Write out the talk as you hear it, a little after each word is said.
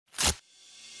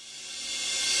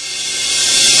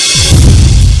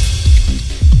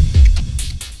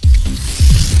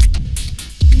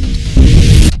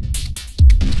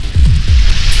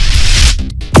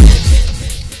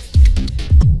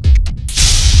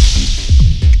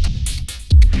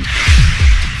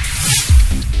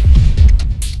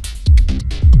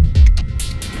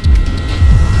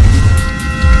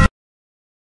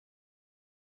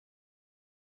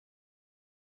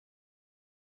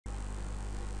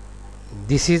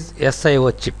This is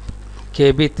SIO chip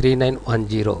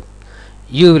KB3910.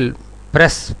 You will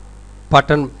press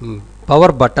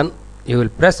power button. You will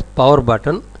press power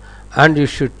button and you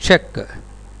should check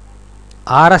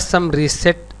RSM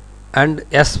reset and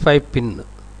S5 pin.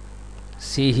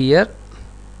 See here,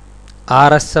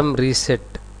 RSM reset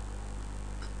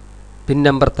pin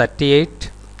number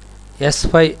 38,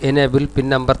 S5 enable pin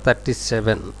number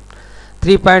 37.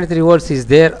 3.3 volts is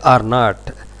there or not.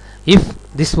 If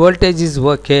this voltage is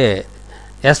okay,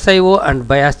 SIO and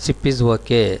bias chip is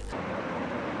okay.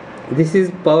 This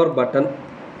is power button.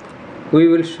 We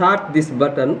will short this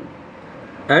button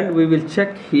and we will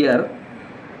check here.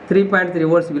 3.3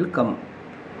 volts will come.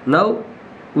 Now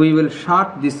we will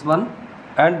short this one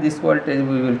and this voltage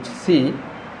we will see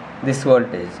this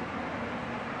voltage.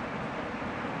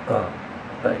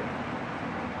 Right.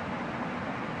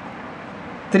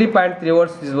 3.3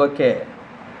 volts is okay.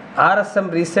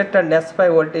 RSM reset and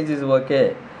S5 voltage is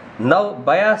okay. Now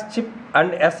bias chip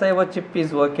and SIO chip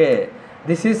is okay.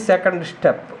 This is second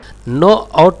step. No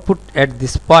output at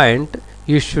this point.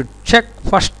 You should check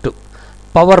first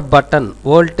power button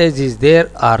voltage is there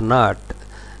or not.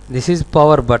 This is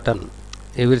power button.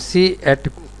 You will see at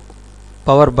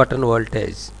power button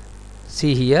voltage.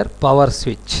 See here power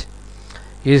switch.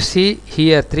 You see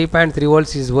here 3.3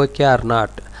 volts is okay or not.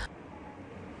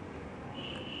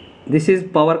 This is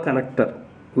power connector.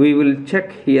 We will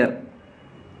check here.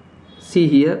 See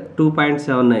here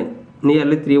 2.79,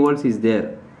 nearly 3 volts is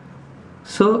there.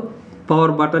 So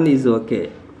power button is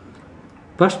okay.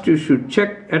 First you should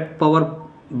check at power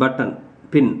button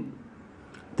pin.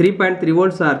 3.3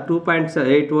 volts or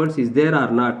 2.8 volts is there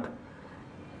or not.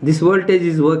 This voltage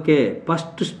is okay.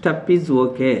 First step is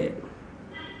okay.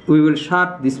 We will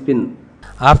short this pin.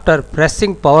 After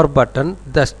pressing power button,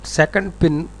 the second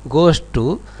pin goes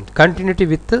to continuity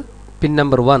with pin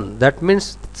number 1. That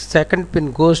means second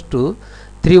pin goes to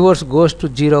 3 volts goes to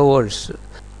 0 volts.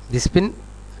 This pin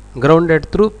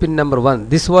grounded through pin number 1.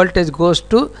 This voltage goes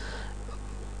to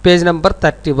page number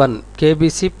 31,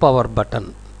 KBC power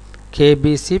button.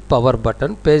 KBC power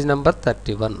button, page number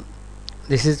 31.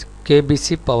 This is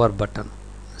KBC power button.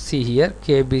 See here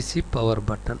KBC power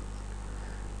button.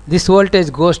 This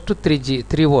voltage goes to 3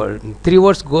 volts. 3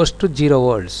 volts goes to 0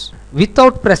 volts.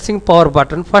 Without pressing power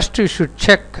button, first you should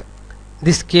check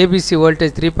this KBC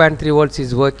voltage 3.3 volts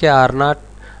is okay or not,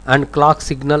 and clock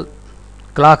signal.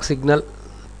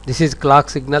 This is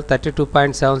clock signal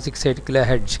 32.768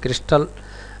 kHz crystal,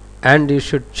 and you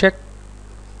should check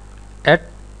at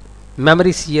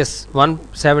memory CS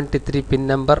 173 pin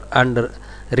number and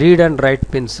read and write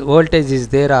pins. Voltage is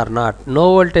there or not.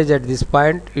 No voltage at this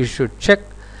point. You should check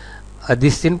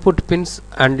this input pins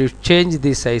and you change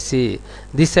this IC.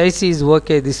 This IC is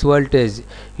okay. This voltage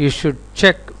you should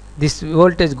check. This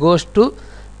voltage goes to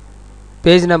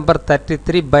page number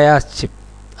 33 bias chip.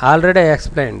 Already I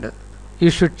explained. You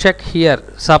should check here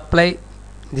supply.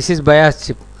 This is bias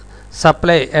chip.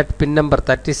 Supply at pin number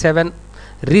 37.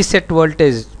 Reset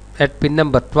voltage at pin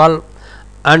number 12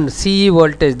 and CE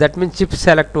voltage, that means chip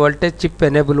select voltage, chip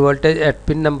enable voltage at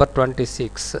pin number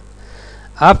 26.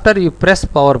 After you press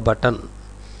power button,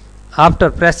 after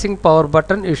pressing power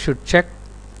button you should check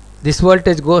this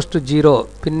voltage goes to 0,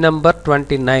 pin number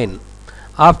 29.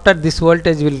 After this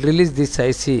voltage will release this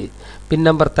IC, pin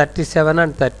number 37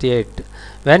 and 38.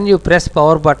 When you press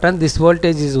power button, this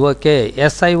voltage is okay.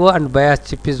 SIO and bias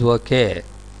chip is okay.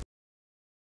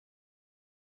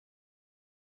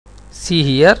 See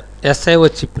here SIO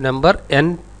chip number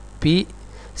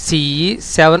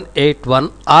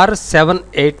NPCE781 or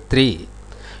 783.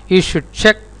 You should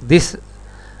check this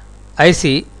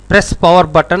IC, press power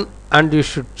button and you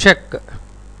should check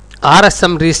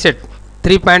RSM reset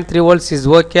 3.3 volts is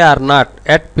okay or not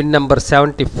at pin number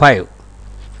 75.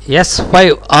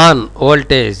 S5 on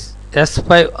voltage,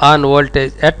 S5 on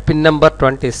voltage at pin number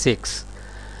 26.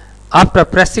 After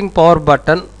pressing power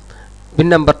button, pin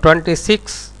number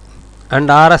 26 and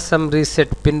RSM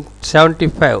reset pin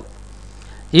 75.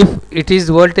 If it is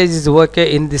voltage is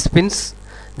okay in this pins,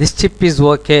 this chip is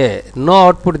okay. No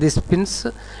output this pins.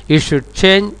 You should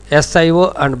change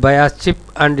SIO and bias chip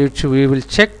and we will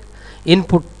check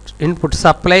input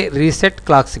supply reset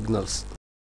clock signals.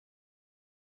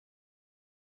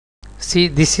 See,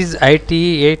 this is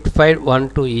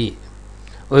ITE8512E.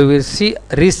 We will see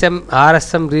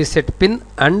RSM reset pin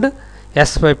and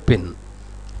S5 pin.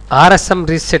 RSM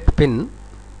reset pin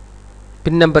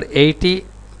number 80,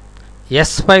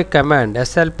 S5 command,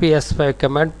 SLP S5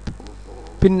 command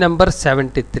pin number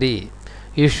 73.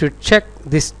 You should check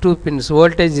these two pins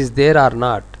voltage is there or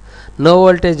not. No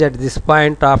voltage at this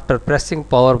point. After pressing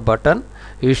power button,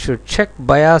 you should check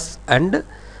bias and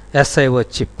SIO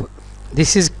chip.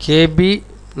 This is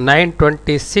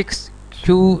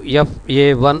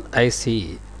KB926QFA1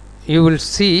 IC. You will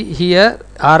see here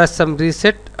RSM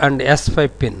reset and S5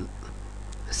 pin.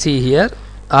 See here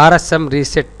RSM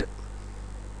reset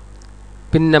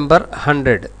pin number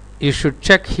 100. You should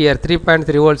check here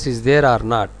 3.3 volts is there or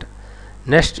not.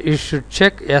 Next you should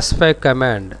check S5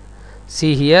 command.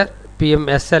 See here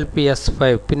PMSLP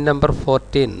S5 pin number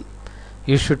 14.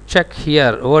 You should check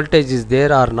here voltage is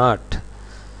there or not.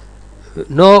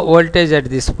 No voltage at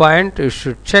this point. You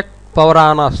should check power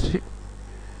on off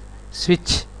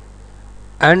switch,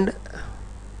 and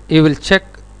you will check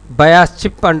bias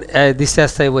chip and this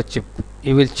SIO chip.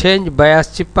 You will change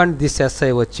bias chip and this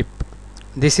SIO chip.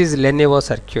 This is Lenovo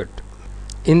circuit.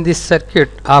 In this circuit,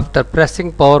 after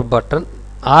pressing power button,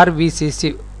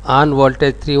 RVCC on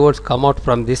voltage 3 volts come out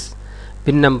from this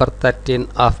pin number 13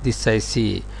 of this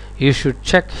IC. You should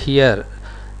check here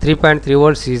 3.3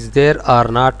 volts is there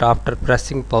or not after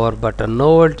pressing power button.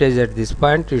 No voltage at this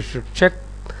point. You should check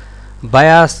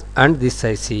bias and this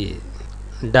IC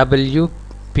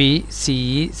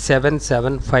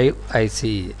WPCE775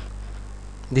 IC.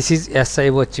 This is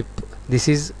SIO chip. This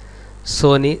is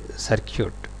Sony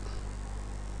circuit.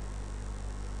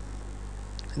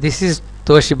 This is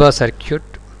Toshiba circuit.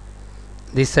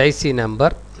 This IC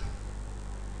number.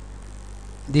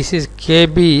 This is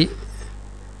KB393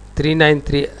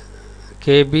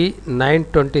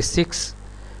 KB926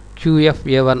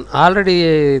 QFA1.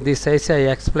 Already this IC I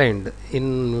explained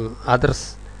in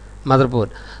others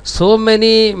motherboard. So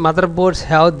many motherboards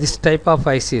have this type of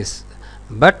ICs,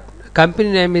 but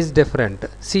company name is different.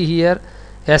 See here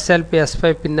SLP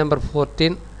S5 pin number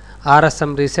 14,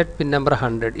 RSM reset pin number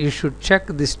 100. You should check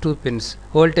these two pins.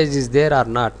 Voltage is there or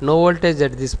not. No voltage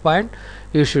at this point.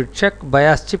 You should check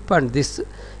bias chip and this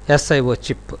SIO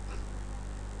chip.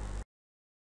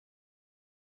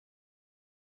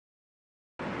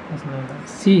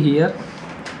 See here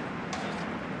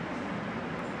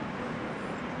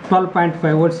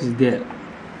 12.5 volts is there.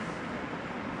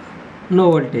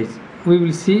 No voltage. We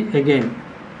will see again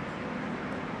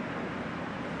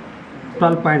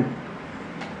 12.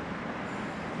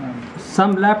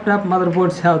 Some laptop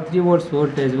motherboards have 3 volts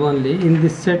voltage only. In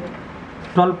this set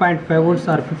 12.5 volts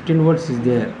or 15 volts is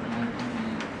there.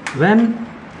 When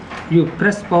you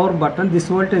press power button, this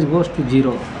voltage goes to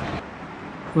 0.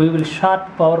 We will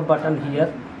short power button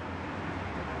here.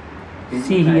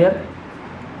 See here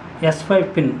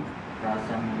S5 pin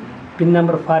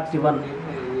number 41.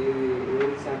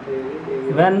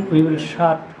 When we will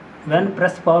short, when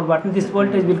press power button, this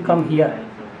voltage will come here.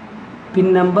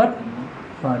 Pin number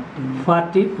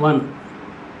 41.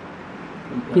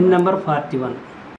 Pin number 41.